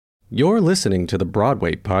You're listening to the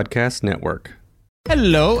Broadway Podcast Network.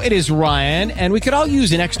 Hello, it is Ryan, and we could all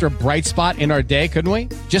use an extra bright spot in our day, couldn't we?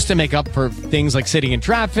 Just to make up for things like sitting in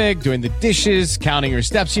traffic, doing the dishes, counting your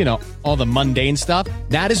steps, you know, all the mundane stuff.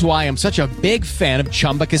 That is why I'm such a big fan of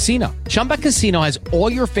Chumba Casino. Chumba Casino has all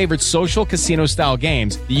your favorite social casino-style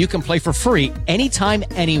games that you can play for free anytime,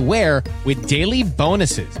 anywhere with daily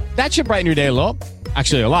bonuses. That should brighten your day a little.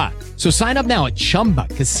 Actually, a lot. So sign up now at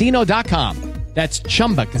ChumbaCasino.com. That's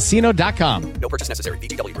ChumbaCasino.com. No purchase necessary.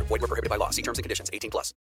 VGW Group. Void where prohibited by law. See terms and conditions.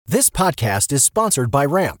 18+. This podcast is sponsored by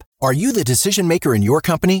Ramp. Are you the decision maker in your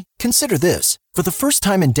company? Consider this. For the first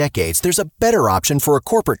time in decades, there's a better option for a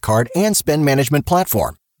corporate card and spend management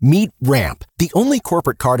platform. Meet Ramp, the only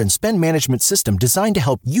corporate card and spend management system designed to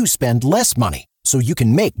help you spend less money so you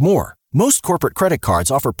can make more. Most corporate credit cards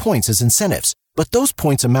offer points as incentives, but those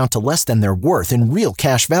points amount to less than their worth in real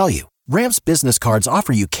cash value. Ramp's business cards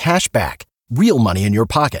offer you cash back, real money in your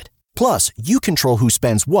pocket. Plus, you control who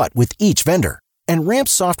spends what with each vendor. And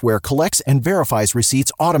Ramp's software collects and verifies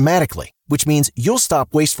receipts automatically, which means you'll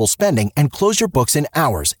stop wasteful spending and close your books in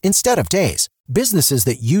hours instead of days. Businesses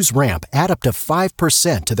that use Ramp add up to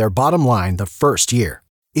 5% to their bottom line the first year.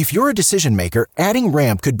 If you're a decision maker, adding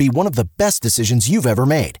Ramp could be one of the best decisions you've ever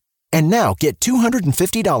made. And now get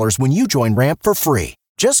 $250 when you join Ramp for free.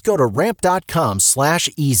 Just go to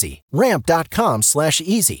ramp.com/easy.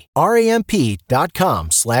 Ramp.com/easy.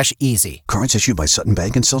 RAMP.com/easy. Cards issued by Sutton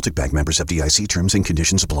Bank and Celtic Bank, members FDIC. Terms and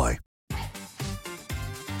conditions apply.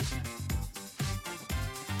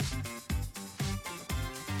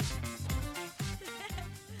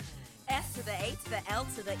 S to the A to the L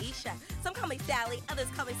to the Isha. Some call me Sally, others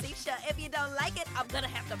call me Sisha. If you don't like it, I'm gonna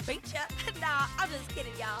have to beat ya. Nah, I'm just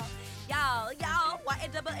kidding, y'all. Y'all,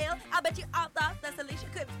 Y-A-double-L. I bet you all thought that Alicia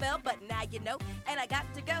couldn't spell, but now you know, and I got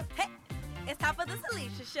to go. Hey, it's time for the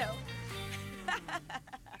Alicia Show.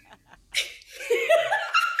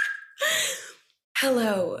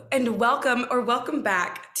 Hello, and welcome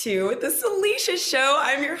back to the Alicia Show.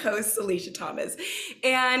 I'm your host, Alicia Thomas,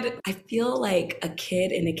 and I feel like a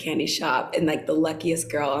kid in a candy shop and like the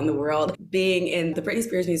luckiest girl in the world being in the Britney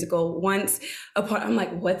Spears musical I'm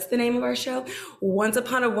like, what's the name of our show? Once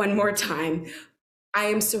Upon a One More Time. I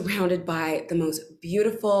am surrounded by the most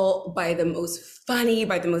beautiful, by the most funny,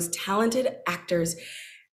 by the most talented actors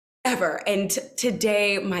ever. And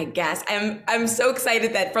today, my guest, I'm so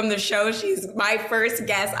excited that from the show, she's my first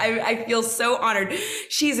guest. I feel so honored.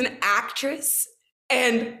 She's an actress,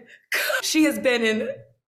 and she has been in,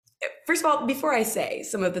 first of all, before I say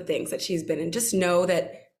some of the things that she's been in, just know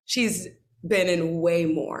that she's been in way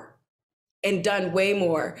more and done way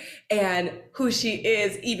more. And who she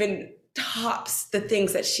is even tops the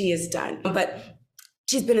things that she has done. But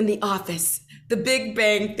she's been in The Office, The Big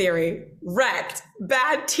Bang Theory, Wrecked,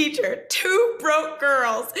 Bad Teacher, Two Broke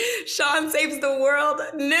Girls, Sean Saves the World,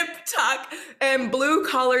 Nip Tuck, and Blue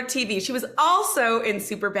Collar TV. She was also in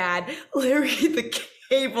Superbad, Larry the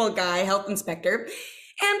Cable Guy, Health Inspector,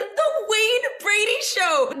 and The Wayne Brady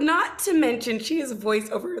Show. Not to mention, she has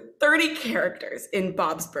voiced over 30 characters in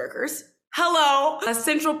Bob's Burgers. Hello,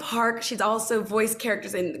 Central Park. She's also voiced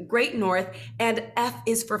characters in Great North and F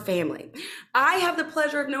is for Family. I have the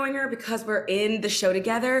pleasure of knowing her because we're in the show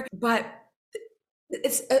together, but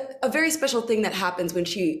it's a very special thing that happens when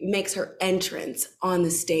she makes her entrance on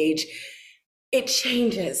the stage. It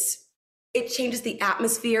changes the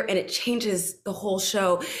atmosphere and it changes the whole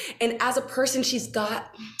show. And as a person, she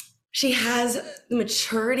has the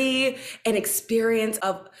maturity and experience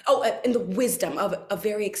and the wisdom of a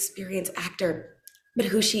very experienced actor. But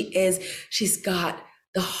who she is, she's got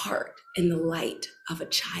the heart and the light of a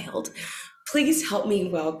child. Please help me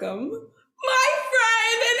welcome my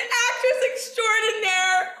friend and actress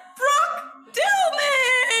extraordinaire, Brooke Dillman.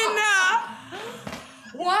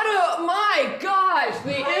 My gosh,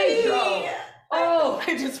 the intro. Oh,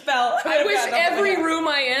 I just fell. I wish every room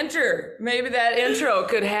I enter, maybe that intro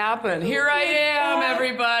could happen. Here I am,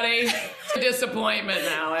 everybody. Disappointment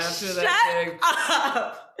now after that thing.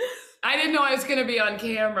 Up. I didn't know I was going to be on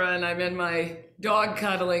camera, and I'm in my dog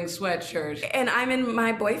cuddling sweatshirt. And I'm in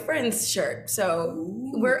my boyfriend's shirt, so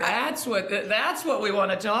that's what we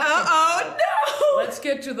want to talk about. Oh no! Let's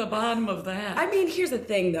get to the bottom of that. I mean, here's the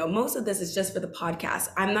thing, though. Most of this is just for the podcast.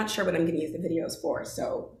 I'm not sure what I'm going to use the videos for,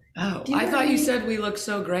 so. Oh, I thought you said we look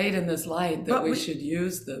so great in this light that we should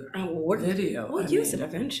use the video. We'll use it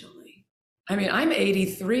eventually. I mean, I'm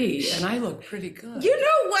 83 and I look pretty good. You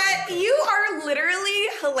know what? You are literally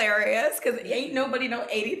hilarious because ain't nobody no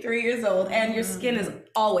 83 years old and your skin is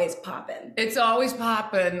always popping. It's always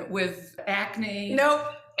popping with acne. Nope.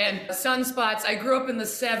 And sunspots. I grew up in the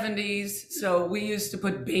 70s, so we used to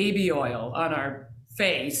put baby oil on our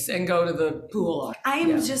face and go to the pool. I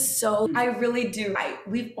am just so, I really do.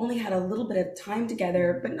 We've only had a little bit of time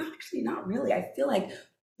together, but not really. I feel like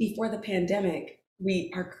before the pandemic,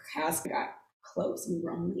 our cast got close and we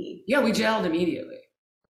were only. Yeah, we gelled immediately.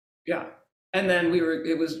 Yeah. And then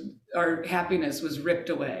our happiness was ripped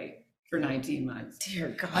away for 19 months.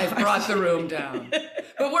 Dear God. I brought the room down.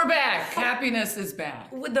 But we're back. Happiness is back.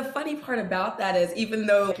 The funny part about that is, even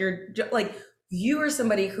though you are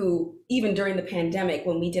somebody who, even during the pandemic,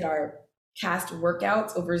 when we did our cast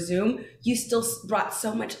workouts over Zoom, you still brought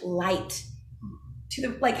so much light to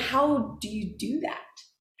the, how do you do that?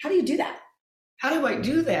 How do you do that? How do I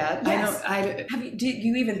do that? Yes. Do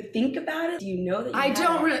you even think about it? Do you know that I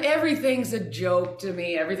don't really, everything's a joke to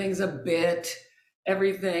me. Everything's a bit,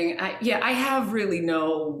 everything. I have really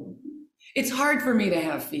no, it's hard for me to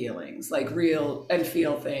have feelings, like real and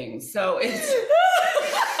feel things. So it's,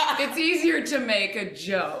 it's easier to make a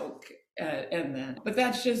joke but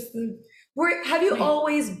that's just have you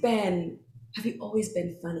always been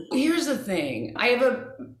funny? Here's the thing. I have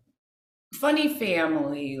a funny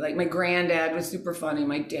family. Like my granddad was super funny.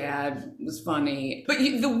 My dad was funny. But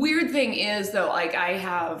the weird thing is though, I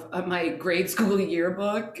have my grade school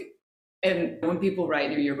yearbook, and when people write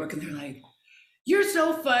in your yearbook and they're like, "You're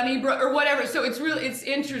so funny, bro," or whatever. So it's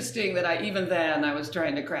interesting that I was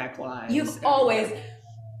trying to crack wise.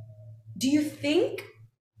 Do you think,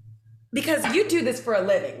 because you do this for a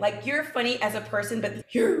living, you're funny as a person, but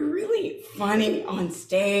you're really funny on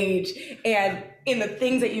stage and in the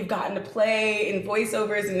things that you've gotten to play in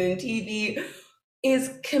voiceovers and in TV,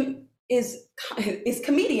 is comedian.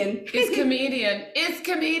 Is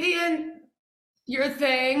comedian your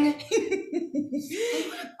thing?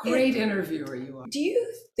 Great interviewer you are. Do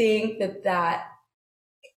you think that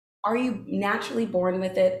are you naturally born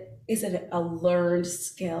with it? Is it a learned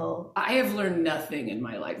skill? I have learned nothing in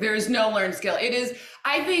my life. There is no learned skill. I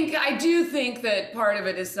do think that part of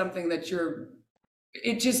it is something that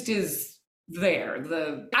it just is there.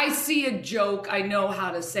 I see a joke, I know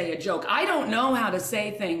how to say a joke. I don't know how to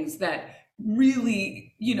say things that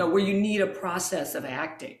really, where you need a process of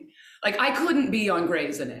acting. I couldn't be on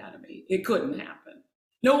Grey's Anatomy. It couldn't happen.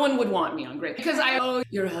 No one would want me on Grey's, because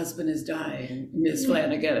your husband is dying, Miss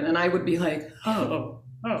Flanagan. And I would be like,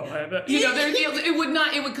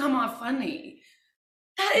 it would come off funny.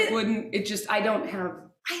 I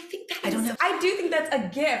do think that's a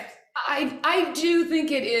gift. I do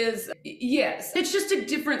think it is. Yes. It's just a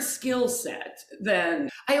different skill set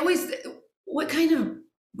than what kind of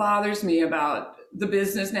bothers me about the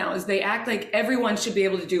business now is they act like everyone should be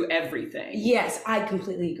able to do everything. Yes, I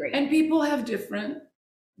completely agree. And people have different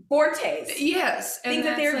fortes. Yes. Things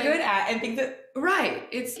that they're good at and things that. Right.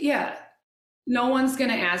 No one's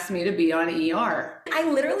going to ask me to be on ER. I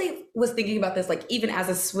literally was thinking about this, even as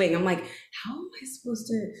a swing. I'm like, how am I supposed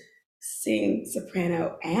to sing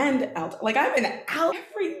soprano and alto? I'm in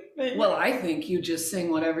everything. Well, I think you just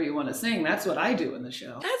sing whatever you want to sing. That's what I do in the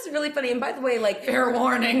show. That's really funny. And by the way, fair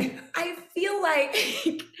warning. I feel like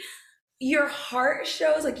your heart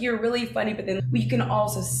shows you're really funny, but then we can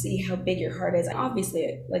also see how big your heart is. And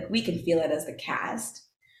obviously, we can feel it as the cast.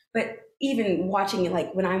 But even watching it,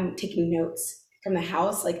 when I'm taking notes from the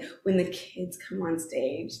house, when the kids come on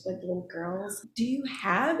stage, the little girls, do you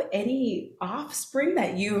have any offspring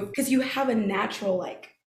because you have a natural,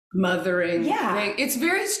 mothering thing? It's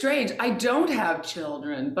very strange. I don't have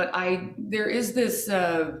children, but there is this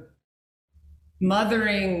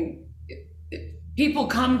mothering, people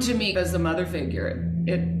come to me as a mother figure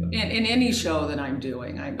in any show that I'm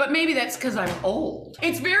doing. But maybe that's because I'm old.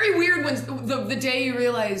 It's very weird when the day you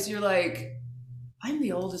realize you're I'm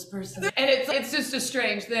the oldest person. And it's just a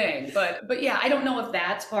strange thing. But yeah, I don't know if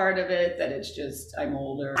that's part of it, that it's just I'm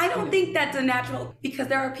older. I don't think that's a natural, because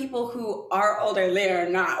there are people who are older, they are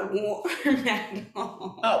not warm at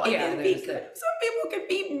all. Oh, yeah. Some people can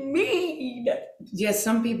be mean. Yes,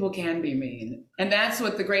 some people can be mean. And that's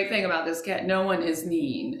what the great thing about this cat, no one is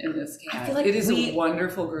mean in this cat. I feel it is a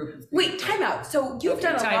wonderful group of people. Wait, time out. So you've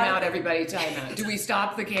done a lot. Time out, everybody, time out. Do we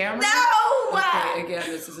stop the camera? No! Okay, again,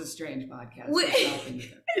 this is a strange podcast.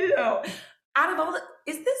 No. Out of all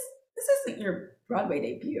this isn't your Broadway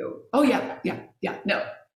debut. Oh, yeah.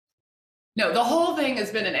 No, the whole thing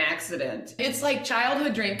has been an accident. It's like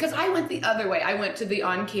childhood dream, because I went the other way. I went to the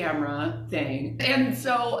on-camera thing. And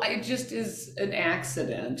so it just is an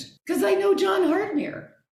accident, because I know John Hardmere.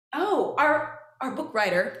 Oh, our book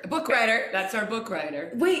writer. That's our book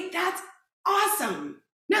writer. Wait, that's awesome.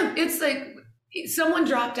 No, it's someone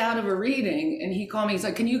dropped out of a reading and he called me. He's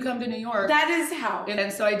like, "Can you come to New York?" That is how.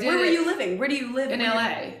 And so I did. Where were you living? Where do you live? In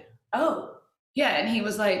LA. Oh. Yeah, and he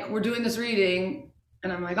was like, "We're doing this reading.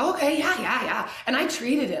 And I'm like, okay, yeah. And I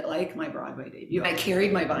treated it like my Broadway debut. I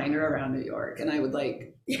carried my binder around New York, and I would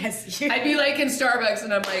like, I'd be like in Starbucks,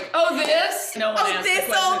 and I'm like, oh, this? No one asked this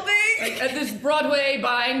the question. whole thing? Like, this Broadway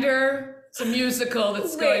binder, it's a musical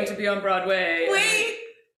that's going to be on Broadway. Wait.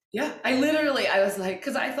 Yeah, I was like,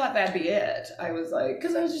 because I thought that'd be it. I was like,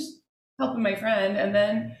 because I was just helping my friend, and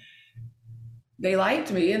then they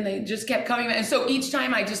liked me, and they just kept coming. And so each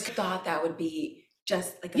time I just Thought that would be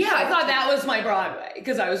just like I thought that was my Broadway,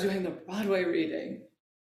 because I was doing the Broadway reading.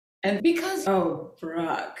 And because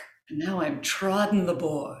Brooke. now I'm trodden the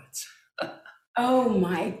boards. Oh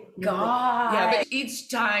my God. Yeah, but each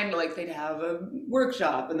time, like, they'd have a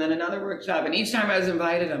workshop and then another workshop. And each time I was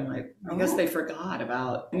invited, I'm like, I guess they forgot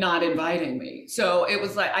about not inviting me. So it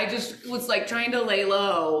was like, I just was like trying to lay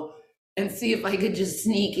low and see if I could just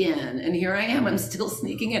sneak in. And here I am, I'm still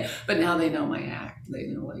sneaking in. But now they know my act. They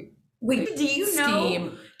know, like, wait,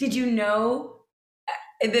 did you know,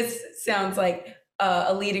 this sounds like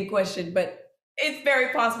a leading question, but it's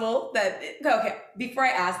very possible that, okay, before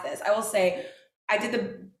I ask this, I will say, I did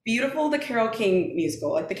the Carole King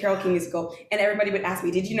musical, like the Carole King musical, and everybody would ask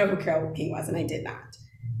me, did you know who Carole King was? And I did not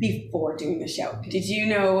before doing the show. Did you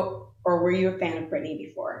know, or were you a fan of Britney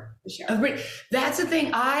before the show? That's the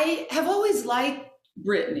thing. I have always liked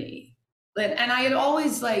Britney. And I had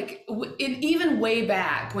always like, even way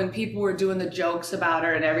back when people were doing the jokes about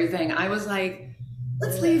her and everything, I was like,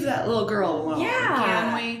 let's leave that little girl alone. Yeah.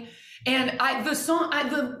 Can we? And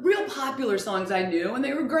the real popular songs I knew, and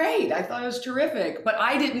they were great. I thought it was terrific, but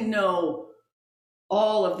I didn't know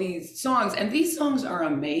all of these songs. And these songs are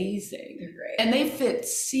amazing. They're great. And they fit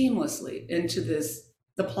seamlessly into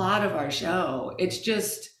the plot of our show.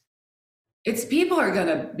 People are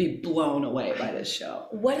gonna be blown away by this show.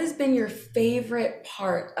 What has been your favorite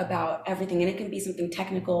part about everything? And it can be something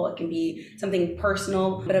technical, it can be something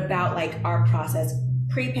personal, but about like our process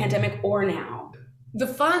pre-pandemic or now. The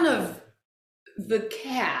fun of the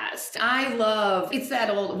cast, I love, it's that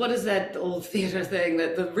old, what is that old theater thing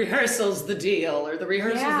that the rehearsal's the deal, or the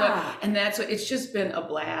rehearsal's and that's what, it's just been a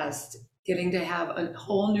blast getting to have a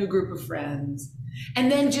whole new group of friends. And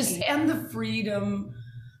then and the freedom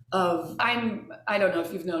of, I don't know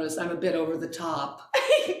if you've noticed, I'm a bit over the top.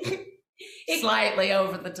 Slightly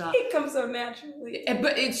over the top. It comes so naturally.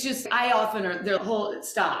 But it's just, I often are, the whole,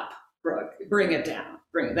 stop, Brooke, bring it down.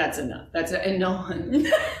 That's enough. And no one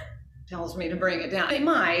tells me to bring it down. They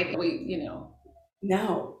might.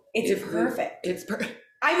 No, it's perfect. It's perfect.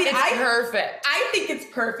 I mean, it's perfect. I think it's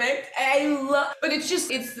perfect. I love. But it's just,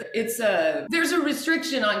 there's a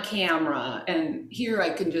restriction on camera, and here I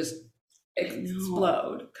can just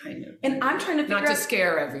explode, kind of. And I'm trying to figure out. Not to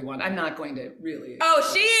scare everyone. I'm not going to really. Oh,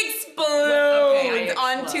 she explodes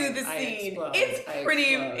onto the I scene. explode.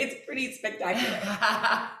 It's pretty spectacular.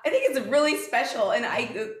 I think it's really special, and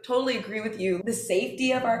I totally agree with you. The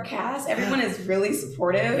safety of our cast, everyone is really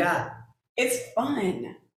supportive. Yeah. It's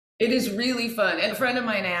fun. It is really fun. And a friend of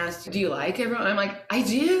mine asked, do you like everyone? I'm like, I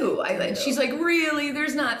do. And she's like, really?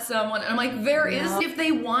 There's not someone? And I'm like, there is. If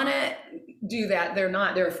they want to do that,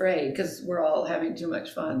 they're afraid, because we're all having too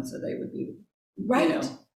much fun. So they would be,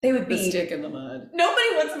 they would be the stick in the mud.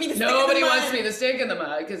 Nobody wants me to stick in the mud. Nobody wants me to stick in the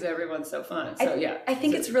mud, because everyone's so fun. So I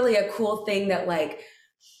think it's really a cool thing that like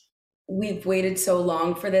we've waited so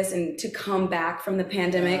long for this, and to come back from the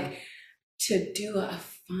pandemic to do a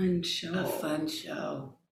fun show. A fun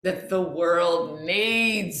show that the world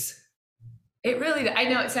needs. It really, I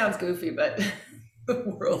know it sounds goofy, but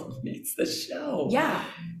the world needs the show. Yeah.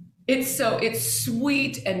 It's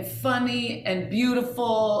sweet and funny and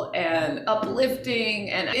beautiful and uplifting,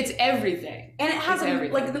 and it's everything. And it has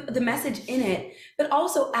like the message in it, but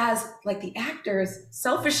also as like the actors,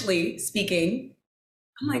 selfishly speaking,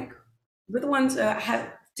 I'm like, we're the ones who have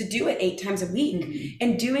to do it 8 times a week,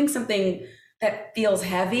 and doing something that feels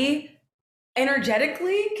heavy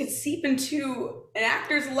energetically could seep into an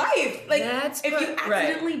actor's life. Like if you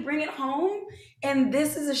accidentally bring it home, and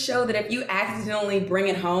this is a show that if you accidentally bring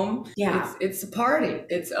it home, it's a party.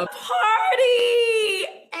 It's a party.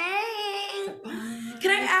 Can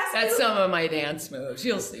I ask That's some of my dance moves.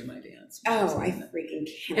 You'll see my dance moves. Oh, I freaking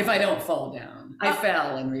can't. If I don't fall down. I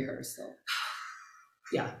fell in rehearsal.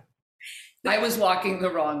 Yeah. I was walking the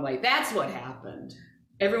wrong way. That's what happened.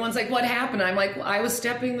 Everyone's like, what happened? I'm like, well, I was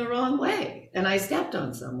stepping the wrong way, and I stepped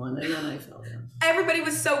on someone, and then I fell down. Everybody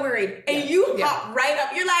was so worried, and you hopped right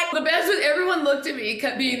up. You're like, the best was everyone looked at me,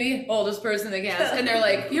 being the oldest person in the cast, and they're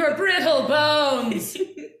like, you're brittle bones.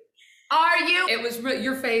 Are you? It was,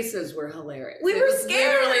 your faces were hilarious. We were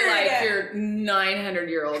scared. Literally like your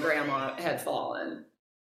 900-year-old grandma had fallen.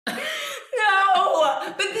 No.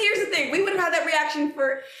 But here's the thing. We would have had that reaction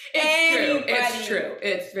for anybody. It's true.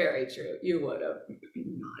 It's very true. You would have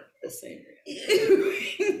not the same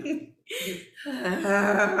reaction.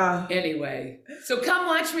 Anyway, so come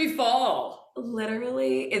watch me fall.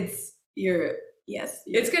 Literally, It's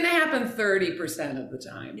going to happen 30% of the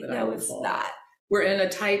time that I will fall. Not. We're in a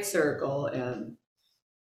tight circle, and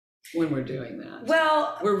when we're doing that,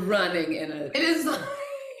 well, we're running it is like,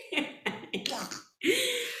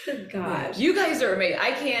 gosh, you guys are amazing.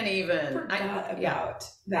 I can't even forgot about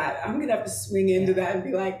that. I'm gonna have to swing into that and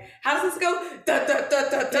be like, how does this go? Da, da, da,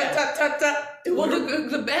 da, da, da, da, da. Well,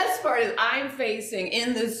 the best part is I'm facing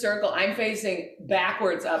in this circle. I'm facing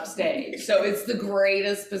backwards upstage, so it's the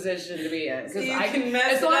greatest position to be in because I can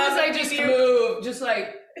as long as I just move, just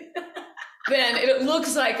like. Then it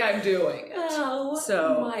looks like I'm doing it.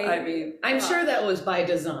 Oh, I mean, I'm sure that was by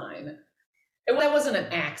design. That wasn't an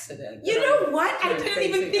accident. You know what? I didn't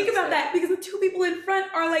even think about that because the two people in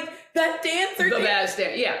front are like that dancer. The best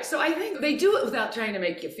dancer. Yeah. So I think they do it without trying to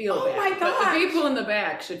make you feel bad. Oh my gosh. But the people in the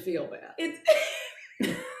back should feel bad.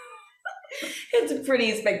 It's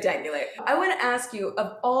pretty spectacular. I want to ask you,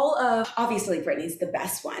 obviously Brittany's the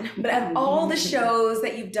best one, but of all the shows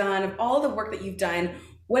that you've done, of all the work that you've done,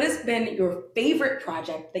 what has been your favorite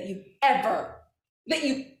project that you've ever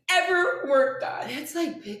worked on? It's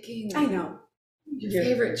like picking. I know. Your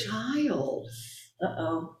favorite child.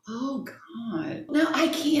 Uh-oh. Oh, God. No, I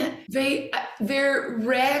can't. Their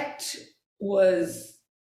Wrecked was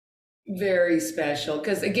very special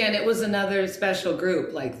because, again, it was another special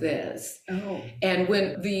group like this. Oh. And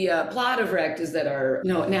when the plot of Wrecked is that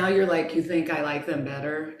now you're like, you think I like them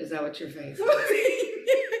better? Is that what you're facing?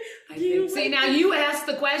 See, now you asked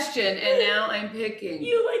the question and now I'm picking.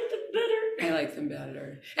 You like them better. I like them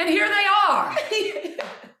better. And here they are.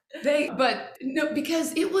 But no,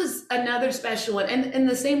 because it was another special one. And in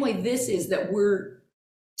the same way this is that we're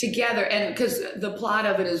together. And because the plot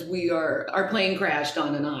of it is our plane crashed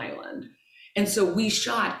on an island. And so we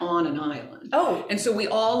shot on an island. Oh. And so we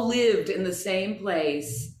all lived in the same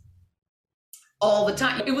place all the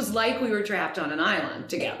time. It was like we were trapped on an island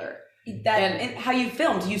together. And how you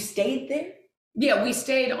filmed? You stayed there? Yeah, we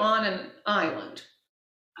stayed on an island.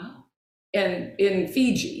 Oh. And in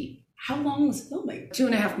Fiji. How long was filming?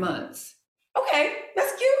 2.5 months. Okay,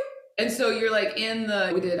 that's cute. And so you're like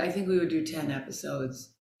I think we would do 10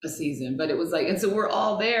 episodes a season, but it was like, and so we're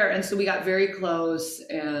all there. And so we got very close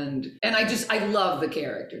and I love the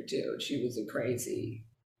character too. She was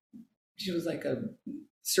like a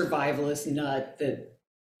survivalist nut that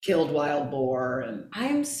killed wild boar. And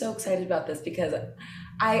I'm so excited about this because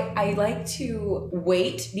I like to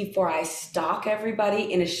wait before I stalk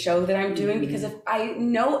everybody in a show that I'm doing because if I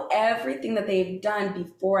know everything that they've done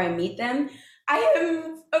before I meet them, I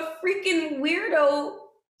am a freaking weirdo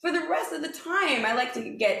for the rest of the time. I like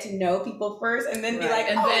to get to know people first and then be like,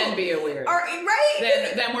 then be a weirdo.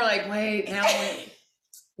 Right? Then we're like, wait, now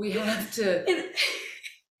we have to.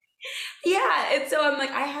 Yeah, and so I'm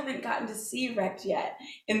like, I haven't gotten to see Wrecked yet.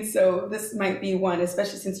 And so this might be one,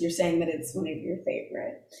 especially since you're saying that it's one of your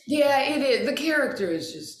favorite. Yeah, it is. The character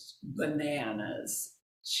is just bananas.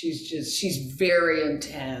 She's very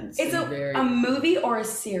intense. It's a movie or a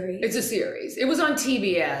series? It's a series. It was on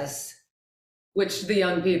TBS, which the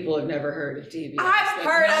young people have never heard of TBS. I've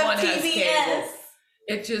heard of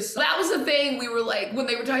TBS. That was the thing. We were like, when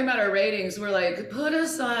they were talking about our ratings, we're like, put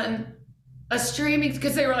us on a streaming,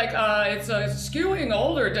 because they were like, it's skewing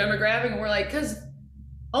older demographic. And we're like, because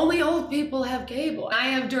only old people have cable. I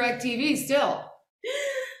have DirecTV still.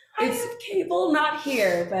 I have cable, not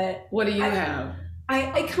here, but. What do you have?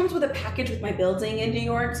 It comes with a package with my building in New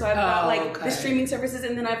York. So I've got the streaming services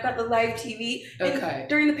and then I've got the live TV. And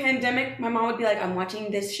during the pandemic, my mom would be like, I'm watching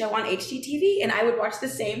this show on HGTV. And I would watch the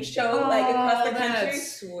same show across the country.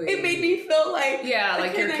 That's sweet. It made me feel like. Yeah,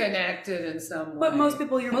 like you're connected in some way. But most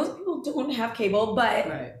people don't have cable, but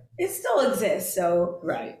it still exists. So.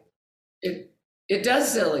 Right. It does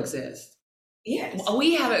still exist. Yes.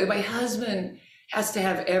 We have it. My husband has to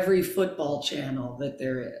have every football channel that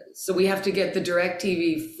there is. So we have to get the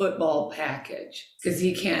DirecTV football package because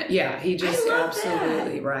he can't. Yeah, he just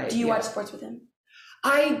absolutely that. Right. Do you watch sports with him?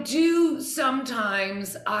 I do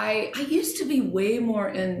sometimes. I used to be way more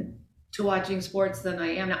into watching sports than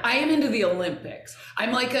I am now. I am into the Olympics.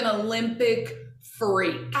 I'm like an Olympic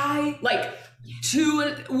freak. Like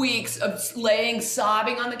 2 weeks of laying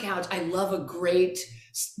sobbing on the couch. I love a great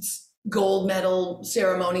gold medal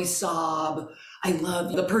ceremony sob. I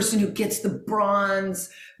love the person who gets the bronze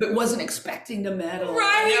but wasn't expecting the medal.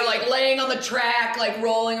 Right. And they're like laying on the track, like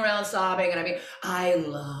rolling around sobbing. And I mean, I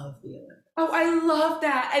love the Olympics. Oh, I love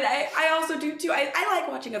that. And I also do too. I like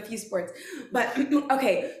watching a few sports. But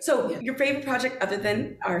okay, so your favorite project other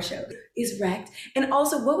than our show is Wrecked. And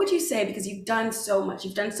also, what would you say, because you've done so much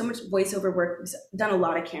voiceover work, you've done a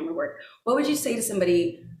lot of camera work. What would you say to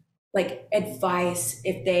somebody, like advice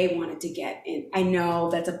if they wanted to get in? I know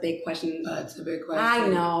that's a big question. That's a big question. I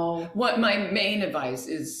know. What my main advice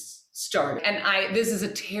is start. And this is a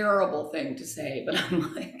terrible thing to say, but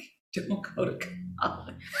I'm like, don't go to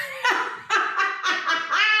college.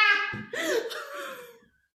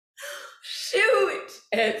 Shoot.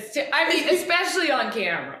 Especially on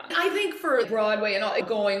camera. I think for Broadway and all,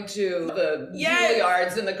 going to the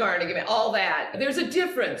Juilliards and the Carnegie, all that, there's a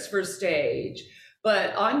difference for stage.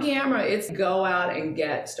 But on camera, it's go out and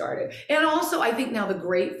get started. And also, I think now the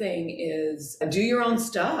great thing is do your own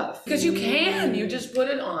stuff. Because you can. You just put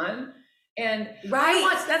it on. And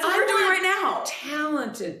that's what we're doing right now.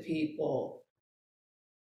 Talented people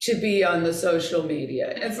to be on the social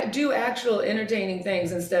media and do actual entertaining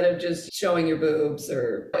things instead of just showing your boobs,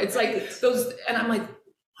 or it's like those. And I'm like,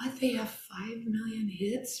 what? They have 5 million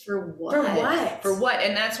hits for what? For what?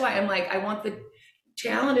 And that's why I'm like, I want the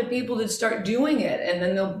talented people to start doing it, and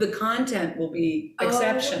then the content will be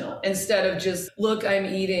exceptional instead of just, look, I'm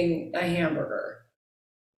eating a hamburger.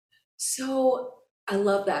 So I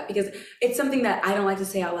love that, because it's something that I don't like to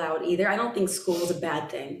say out loud either. I don't think school is a bad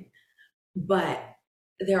thing, but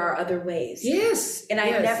there are other ways. Yes. And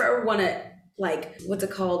I never want to, like, what's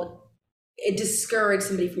it called? It discourage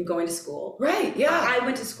somebody from going to school. Right. Yeah. I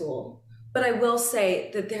went to school, but I will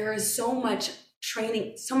say that there is so much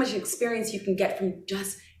training, so much experience you can get from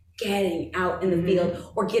just getting out in the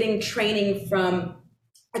field, or getting training from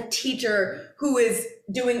a teacher who is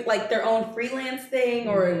doing like their own freelance thing,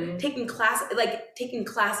 or taking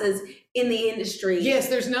classes in the industry. Yes,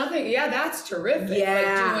 there's nothing. Yeah, that's terrific.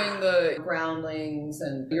 Yeah. Like doing the groundlings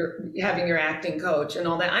and you're having your acting coach and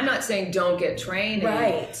all that. I'm not saying don't get training.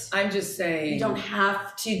 Right. I'm just saying you don't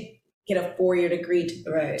have to get a 4-year degree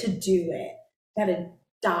to do it. Gotta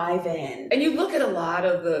dive in. And you look at a lot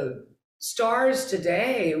of the stars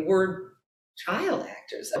today were child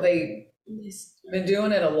actors. They've been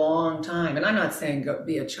doing it a long time. And I'm not saying go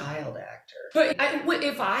be a child actor. But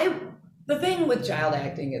the thing with child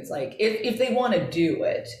acting, it's like, if they want to do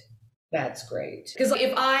it, that's great. Because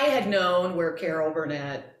if I had known where Carol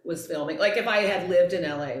Burnett was filming, like if I had lived in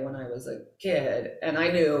LA when I was a kid and I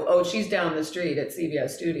knew, she's down the street at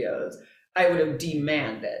CBS Studios, I would have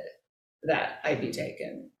demanded that I be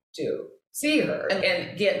taken to see her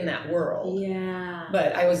and get in that world. Yeah.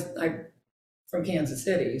 But I'm from Kansas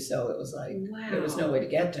City, so it was like, there was no way to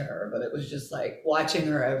get to her, but it was just like watching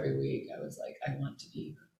her every week. I was like, I want to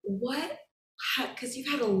be her. What? Because you've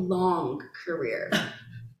had a long career.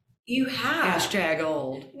 You have. Hashtag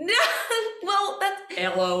old. Well,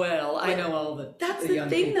 that's LOL. I know all the. That's the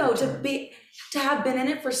thing, though, to have been in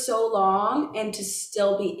it for so long and to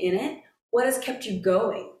still be in it. What has kept you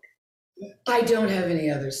going? I don't have any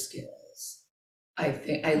other skills. I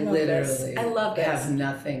think I literally love this. Have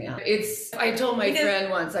nothing else. I told my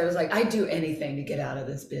friend once, I was like, I'd do anything to get out of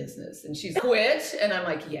this business. And she's quit. And I'm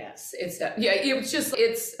like, yes,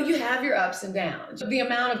 you have your ups and downs. The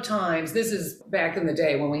amount of times, this is back in the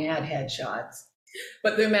day when we had headshots,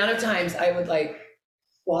 but the amount of times I would like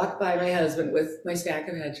walk by my husband with my stack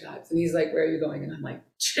of headshots and he's like, where are you going? And I'm like,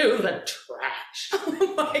 to the trash.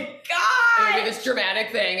 Oh my God. And this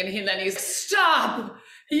dramatic thing. And then he's, stop.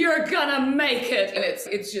 You're gonna make it. And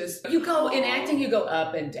it's just, you go in acting, you go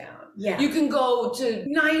up and down. Yeah. You can go to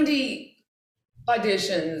 90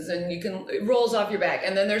 auditions and it rolls off your back.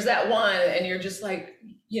 And then there's that one and you're just like,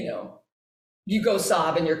 you go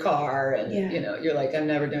sob in your car and, you're like, I'm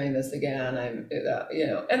never doing this again.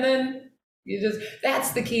 And then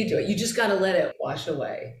that's the key to it. You just got to let it wash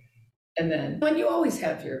away. And then when you always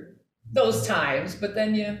have those times, but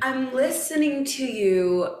then I'm listening to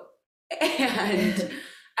you and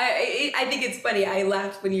I think it's funny. I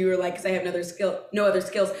laughed when you were like, because I have no other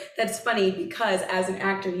skills. That's funny because as an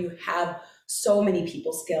actor, you have so many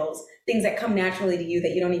people skills, things that come naturally to you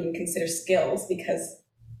that you don't even consider skills because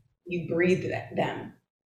you breathe them.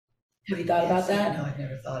 Have you thought about that? No, I've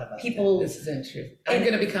never thought about people. That. This is interesting. I'm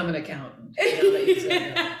going to become an accountant.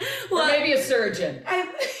 Or maybe a surgeon.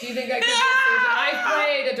 Do you think I could be a surgeon? I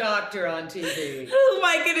played a doctor on TV. Oh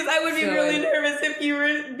my goodness, I would be really nervous if you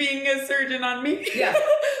were being a surgeon on me. Yeah.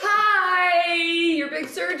 Hi, your big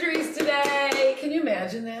surgeries today. Can you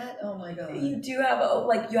imagine that? Oh my God. You do have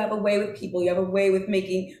you have a way with people. You have a way with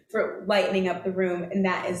for lightening up the room, and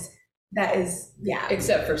that is That is, yeah.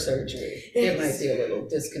 Except for surgery. It might be a little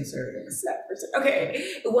disconcerting.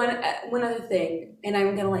 Okay. One other thing, and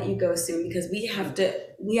I'm going to let you go soon because we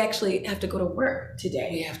actually have to go to work today.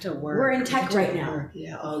 We have to work. We're in tech right now.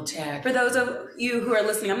 Yeah. Oh, tech. For those of you who are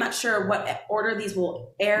listening, I'm not sure what order these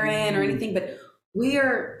will air in or anything, but we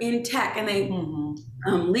are in tech, and they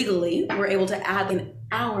legally we're able to add an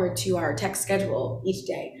hour to our tech schedule each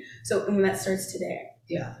day. So when that starts today.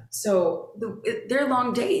 Yeah. So they're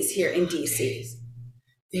long days here in DC.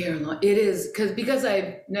 They are long. It is because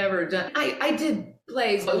I've never done. I did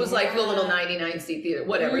plays. It was like the little 99-seat theater,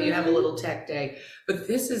 whatever. You have a little tech day, but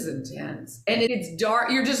this is intense, and it's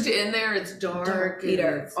dark. You're just in there. It's dark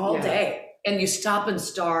theater all day, and you stop and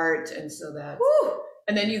start, and so that.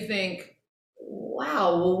 And then you think,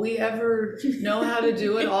 wow, will we ever know how to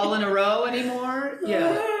do it all in a row anymore?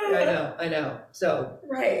 Yeah, I know. So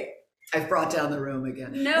right. I've brought down the room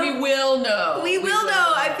again. No. We will know. We will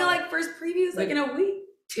know. I feel like first preview is like in a week.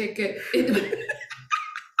 Ticket.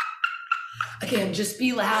 Again, just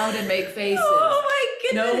be loud and make faces. Oh my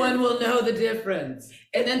goodness. No one will know the difference.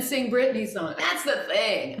 And then sing Britney's song. That's the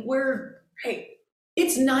thing.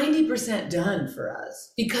 It's 90% done for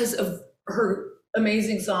us because of her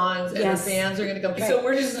amazing songs, and her fans are going to come. Right. So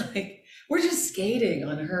we're just skating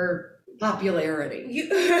on her popularity.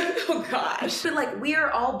 Oh gosh. But like, we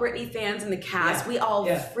are all Britney fans in the cast. We all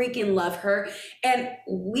freaking love her. And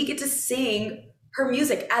we get to sing her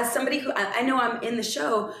music as somebody who, I know I'm in the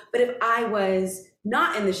show, but if I was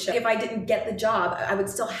not in the show, if I didn't get the job, I would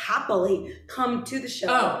still happily come to the show.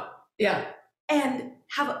 Oh, yeah. And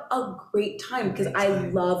have a great time because I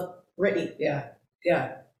love Britney. Yeah,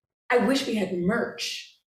 yeah. I wish we had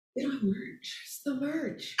merch. We don't have merch. Where's the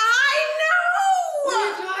merch? I know! What are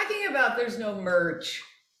you talking about? There's no merch.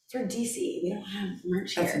 For DC, we don't have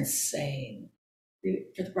merch here. That's insane.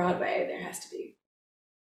 For the Broadway, there has to be.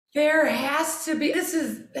 There has to be.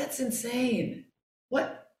 That's insane.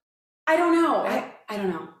 What? I don't know. I don't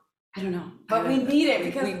know. But we need it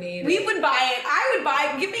because we would buy it. I would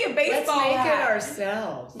buy it. Give me a baseball hat. Let's make it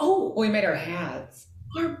ourselves. Oh. We made our hats.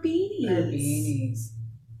 Our beanies.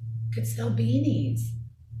 Could sell beanies.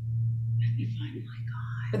 That'd be fun. Oh my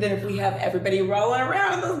God. But then if we have everybody rolling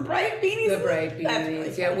around in those bright beanies. The bright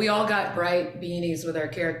beanies. Really we all got bright beanies with our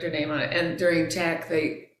character name on it. And during tech,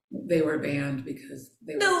 they were banned because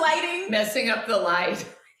they were lighting messing up the light.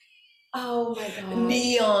 Oh my God.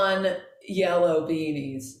 Neon yellow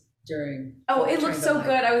beanies during. Oh, it looked so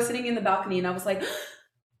good. I was sitting in the balcony and I was like,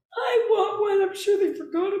 I want one. I'm sure they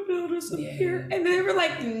forgot about us up here. And they were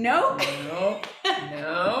like, nope.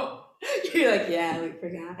 No. You're like, yeah, we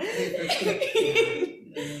forgot.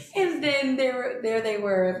 And then there they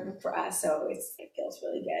were for us. So it feels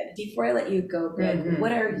really good. Before I let you go, Brooke,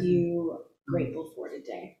 what are you grateful for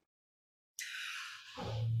today?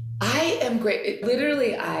 I am great.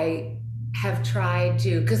 Literally, I have tried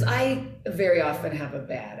to, because I very often have a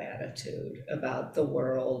bad attitude about the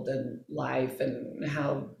world and life and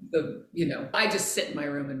how I just sit in my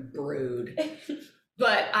room and brood.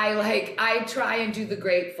 But I try and do the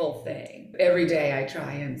grateful thing. Every day I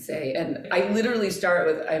try and say, and I literally start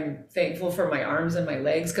with, I'm thankful for my arms and my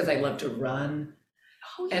legs because I love to run.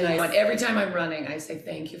 Oh, yes. And every time I'm running, I say,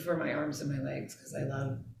 thank you for my arms and my legs because I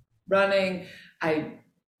love running.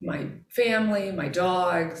 My family, my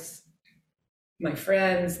dogs, my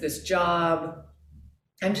friends, this job.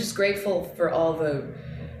 I'm just grateful for all the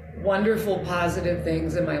wonderful, positive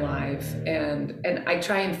things in my life. And I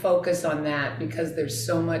try and focus on that because there's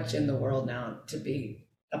so much in the world now to be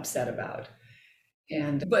upset about.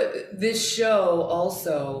 But this show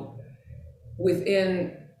also,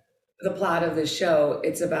 within the plot of the show,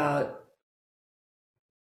 it's about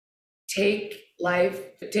take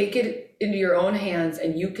it into your own hands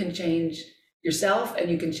and you can change yourself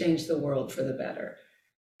and you can change the world for the better.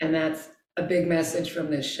 And that's a big message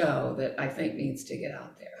from this show that I think needs to get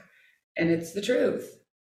out there. And it's the truth.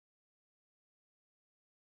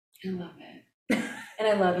 I love it. And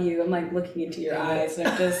I love you. I'm like looking into your eyes and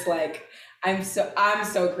I'm just like, I'm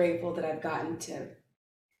so grateful that I've gotten to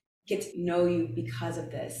get to know you because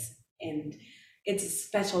of this. And it's a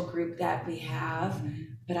special group that we have,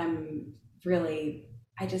 but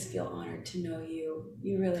I just feel honored to know you.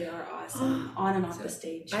 You really are awesome on and off the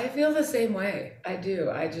stage. I feel the same way. I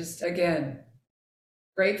do. I just, again,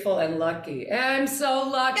 grateful and lucky. I'm so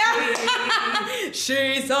lucky.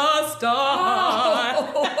 She's a star.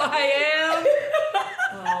 Oh, I am.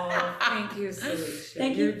 Oh, thank you, Salisha.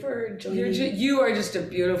 Thank you for joining me. You are just a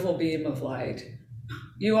beautiful beam of light.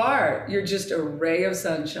 You are. You're just a ray of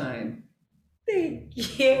sunshine. Thank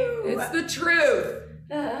you. It's the truth.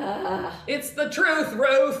 It's the truth,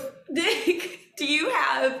 Ruth. Do you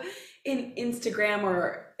have in Instagram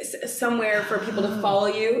or somewhere for people to follow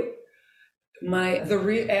you? At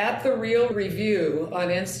the Real Review on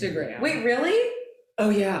Instagram. Wait, really? Oh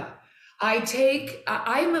yeah. I'm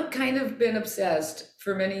kind of been obsessed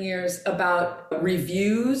for many years about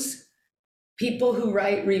reviews, people who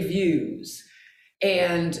write reviews.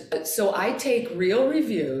 And so I take real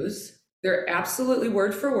reviews. They're absolutely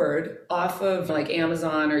word for word off of like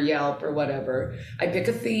Amazon or Yelp or whatever. I pick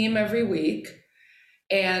a theme every week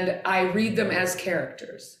and I read them as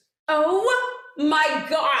characters. Oh my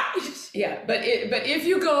gosh. Yeah, but if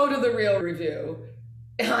you go to the Real Review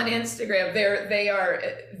on Instagram,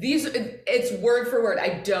 it's word for word.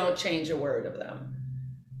 I don't change a word of them.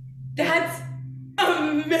 That's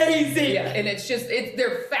amazing. Yeah, and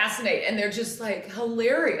they're fascinating and they're just like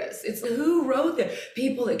hilarious. It's who wrote them?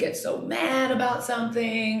 People that get so mad about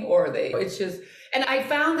something and I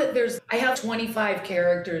found that I have 25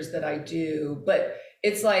 characters that I do, but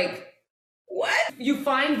it's like, what? You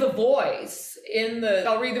find the voice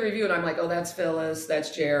I'll read the review and I'm like, oh, that's Phyllis,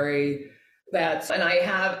 that's Jerry,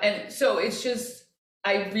 so it's just,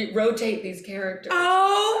 I rotate these characters.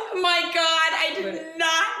 Oh my God, I did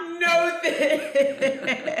not know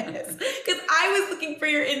this. Because I was looking for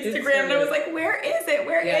your Instagram and I was like, where is it?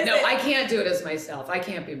 Where is it? No, I can't do it as myself. I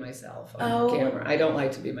can't be myself on camera. I don't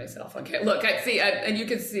like to be myself on camera. Look, and you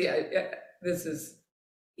can see,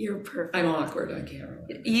 you're perfect. I'm awkward on camera.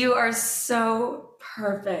 You are so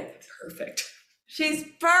perfect. Perfect. She's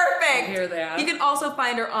perfect. You hear that? You can also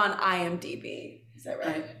find her on IMDb. Is that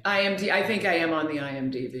right? I think I am on the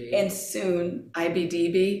IMDb. And soon.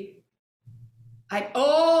 IBDB?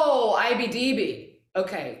 IBDB.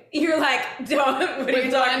 Okay. You're like, what are you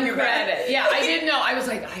talking about? Credit. Yeah, I didn't know. I was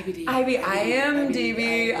like, IBDB.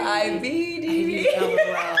 IMDb, IBDB.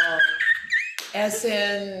 LOL.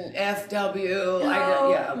 SNFW.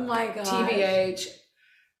 Oh my God. TBH.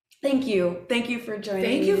 Thank you. Thank you for joining me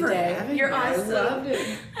Thank you for today. having You're me. awesome. I loved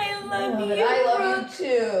it. I love you. I love you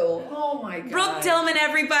too. Oh my God. Brooke Dillman,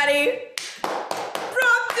 everybody.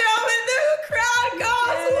 Brooke Dillman, the crowd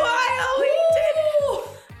goes wild. We did it.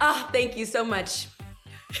 Thank you so much.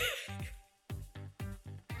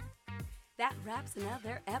 That wraps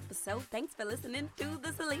another episode. Thanks for listening to The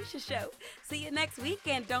Salisha Show. See you next week,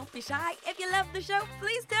 and don't be shy. If you love the show,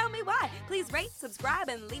 please tell me why. Please rate, subscribe,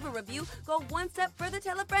 and leave a review. Go one step further,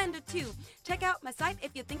 tell a friend or two. Check out my site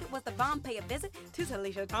if you think it was the bomb. Pay a visit to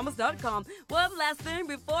SalishaThomas.com. One last thing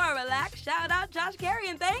before I relax. Shout out Josh Carey,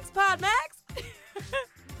 and thanks, Podmax.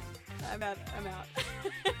 I'm out.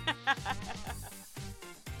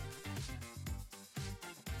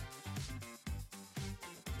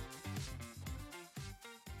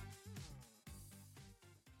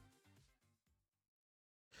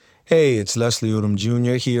 Hey, it's Leslie Odom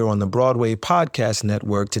Jr. here on the Broadway Podcast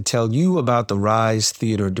Network to tell you about the Rise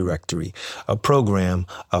Theater Directory, a program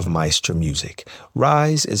of Maestro Music.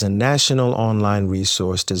 Rise is a national online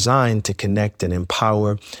resource designed to connect and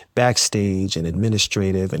empower backstage and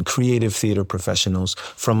administrative and creative theater professionals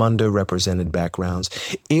from underrepresented backgrounds.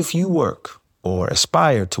 If you work or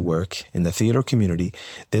aspire to work in the theater community,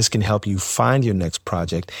 this can help you find your next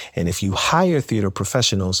project. And if you hire theater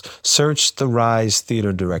professionals, search the Rise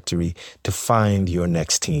Theater Directory to find your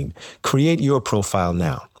next team. Create your profile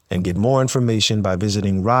now and get more information by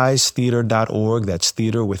visiting risetheater.org. That's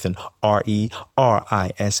theater with an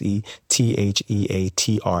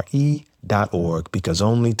RERISETHEATRE.org, because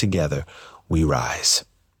only together we rise.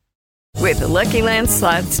 With the Lucky Land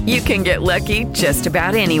Slots, you can get lucky just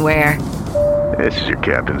about anywhere. This is your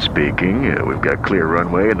captain speaking. We've got clear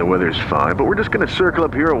runway and the weather's fine, but we're just going to circle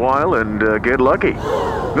up here a while and get lucky.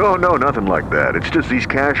 No, nothing like that. It's just these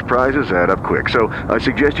cash prizes add up quick. So I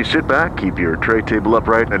suggest you sit back, keep your tray table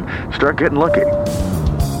upright, and start getting lucky.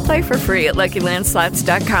 Play for free at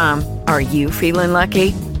LuckyLandSlots.com. Are you feeling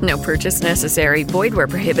lucky? No purchase necessary. Void where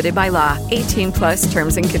prohibited by law. 18+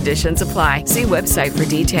 terms and conditions apply. See website for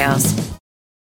details.